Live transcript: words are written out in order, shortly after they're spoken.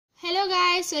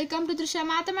guys, welcome to Thrisha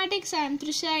Mathematics. I am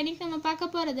Thrisha. இன்னைக்கு நம்ம பார்க்க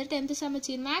போறது 10th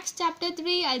Samacheer Maths chapter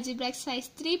 3 Algebra Exercise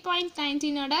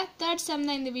 3.19 ஓட third sum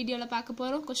தான் இந்த வீடியோல பார்க்க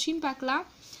போறோம். Question பார்க்கலாம்.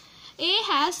 A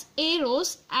has A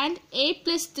rows and A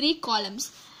plus 3 columns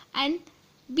and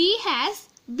B has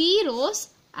B rows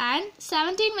and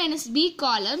 17 minus B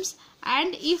columns,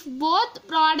 and if both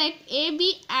product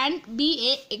AB and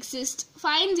BA exist,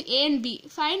 find A and B.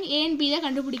 Find A and B தான்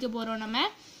கண்டுபிடிக்க போறோம் நம்ம.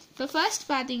 இப்போ first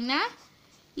பாத்தீங்கன்னா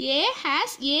A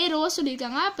has A rows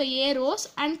சொல்லிருக்காங்க. அப்ப A rows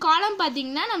and column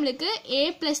பாத்தீங்கன்னா நமக்கு A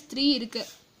plus 3 இருக்கு.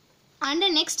 And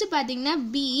next பாத்தீங்கன்னா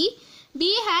B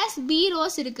has B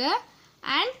rows இருக்கு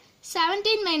and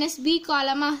 17 minus B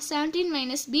column 17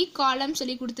 minus B column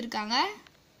சொல்லி கொடுத்திருக்காங்க.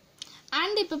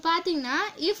 And இப்ப பாத்தீங்கன்னா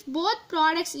if both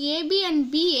products AB and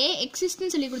BA exist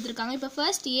ன்னு சொல்லி கொடுத்திருக்காங்க. இப்ப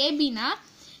first AB னா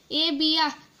AB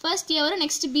first A வரும்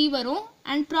next B வரும்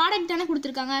and product தான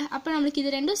கொடுத்திருக்காங்க. அப்ப நமக்கு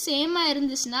இது ரெண்டும் சேமா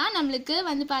இருந்துச்சுனா நமக்கு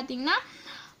வந்து பாத்தீங்கன்னா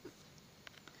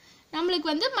நமக்கு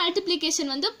வந்து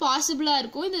மல்டிப்ளிகேஷன் வந்து பாசிபிளா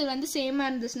இருக்கும். இது வந்து சேமா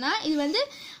இருந்துச்சுனா இது வந்து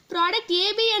product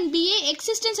AB and BA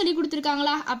exist ன்னு சொல்லி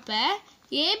கொடுத்திருக்காங்களா. அப்ப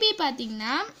AB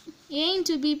பாத்தீங்கன்னா A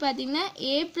into B பாத்தீங்கன்னா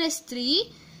A plus 3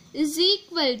 is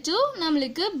equal to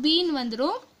நமக்கு B ன்னு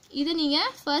வந்துரும். இது நீங்க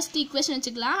first equation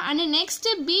வச்சுக்கலாம். and next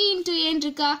B into A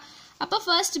இருக்கா. அப்ப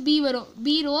first B வரும்.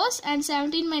 B rows and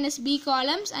 17 minus B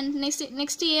columns, and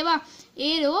next A வா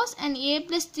A rows and A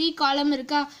plus 3 column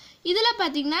இருக்கா. இதுல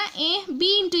பாத்தீங்கன்னா A B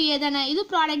into A தானே, இது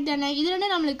ப்ராடக்ட் தானே. இது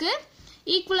ரெண்டும் நமக்கு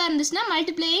ஈக்குவலா இருந்துச்சுன்னா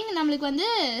மல்டிப்ளையிங் நமக்கு வந்து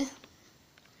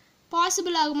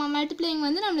பாசிபிள் ஆகுமா. மல்டிப்ளையிங்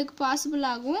வந்து நமக்கு பாசிபிள்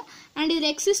ஆகும். அண்ட்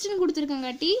இதுல எக்ஸிஸ்ட்னு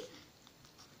கொடுத்துருக்காங்காட்டி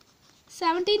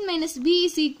 17 minus B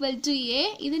is equal to A.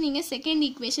 இது நீங்க செகண்ட்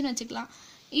ஈக்குவேஷன் வச்சுக்கலாம்.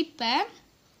 இப்ப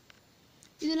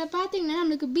இதுல பாத்தீங்கன்னா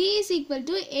நமக்கு B is equal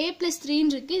to A plus 3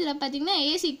 இருக்கு. இதுல பாத்தீங்கன்னா A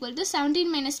is equal to 17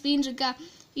 minus B இருக்கா.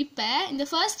 இப்ப இந்த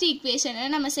ஃபர்ஸ்ட் ஈக்குவேஷனை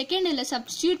நம்ம செகண்ட் இதுல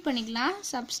சப்ஸ்டிட்யூட் பண்ணிக்கலாம்.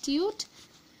 சப்ஸ்டிட்யூட்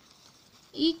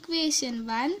ஈக்குவேஷன்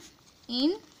 1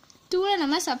 in 2ல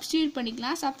நம்ம சப்ஸ்டிட்யூட்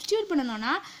பண்ணிக்கலாம். சப்ஸ்டிட்யூட்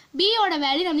பண்ணனும்னா B ஓட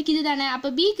வேல்யூ நமக்கு இதுதானே.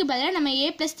 அப்ப B க்கு பதிலா நம்ம A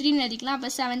plus 3 ன்னு எழுதிக்கலாம்.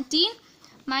 அப்ப 17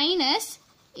 minus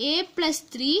A plus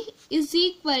 3 is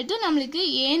equal to நமக்கு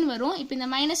A ன்னு வரும். இப்போ இந்த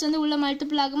மைனஸ் வந்து உள்ள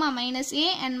மல்டிபிள் ஆகுமா. minus A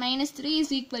and minus 3 is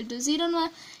equal to 0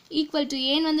 equal to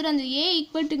A ன்னு வந்துரும். அந்த A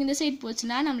equal to இந்த சைடு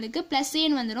போச்சுனா நமக்கு plus A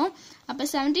ன்னு வந்துரும்.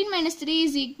 அப்ப 17 minus 3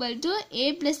 is equal to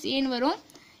A plus A ன்னு வரும்.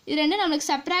 இது ரெண்டும்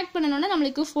நமக்கு சப்ட்ராக்ட் பண்ணனும்னா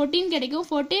நமக்கு 14 கிடைக்கும்.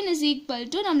 14 is equal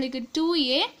to நமக்கு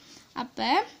 2A.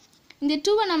 அப்ப இந்த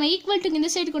 2 நம்ம ஈக்குவல் டு இந்த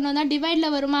சைடு கொண்டு வந்தா டிவைட்ல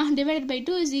வருமா. Divided by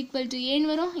 2 is equal to A ன்னு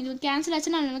வரும். இது கேன்சல்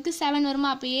ஆச்சுனா நமக்கு 7 வருமா.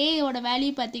 அப்ப A ஓட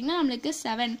வேல்யூ பாத்தீங்கன்னா நமக்கு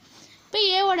 7. இப்போ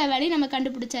A ஓட வேல்யூ நம்ம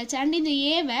கண்டுபிடிச்சாச்சு. and இந்த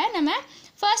A வை நம்ம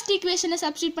ஃபர்ஸ்ட் ஈக்குவேஷனை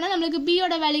சப்ஸ்டிட்யூட் பண்ணா நமக்கு B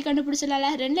ஓட வேல்யூ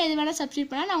கண்டுபிடிச்சலாம்ல. ரெண்டுல எது வேணா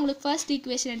சப்ஸ்டிட்யூட் பண்ணா நான் உங்களுக்கு ஃபர்ஸ்ட்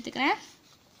ஈக்குவேஷன் எடுத்துக்கிறேன்.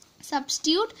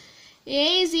 Substitute A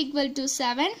is equal to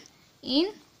 7 in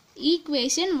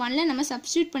equation 1ல நம்ம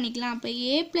சப்ஸ்டிட்யூட் பண்ணிக்கலாம். அப்ப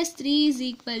A plus 3 is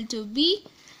equal to B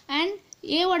and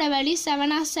A ஓட value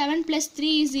 7 plus 3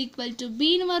 is equal to B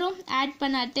ன்னு வரும். ஆட்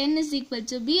பண்ணா 10 is equal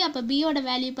to B. அப்ப B ஓட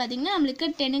வேல்யூ பாத்தீங்கன்னா நமக்கு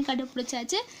 10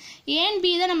 கண்டுபிடிச்சாச்சு. A and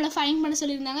B தான் நம்மள ஃபைண்ட் பண்ண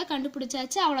சொல்லிருந்தாங்க,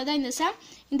 கண்டுபிடிச்சாச்சு. அவ்வளவுதான் இந்த சம்.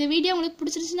 இந்த வீடியோ உங்களுக்கு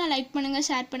பிடிச்சிருந்துச்சுனா லைக் பண்ணுங்க,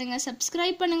 ஷேர் பண்ணுங்க,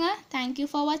 சப்ஸ்கிரைப் பண்ணுங்க. Thank you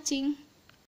for watching.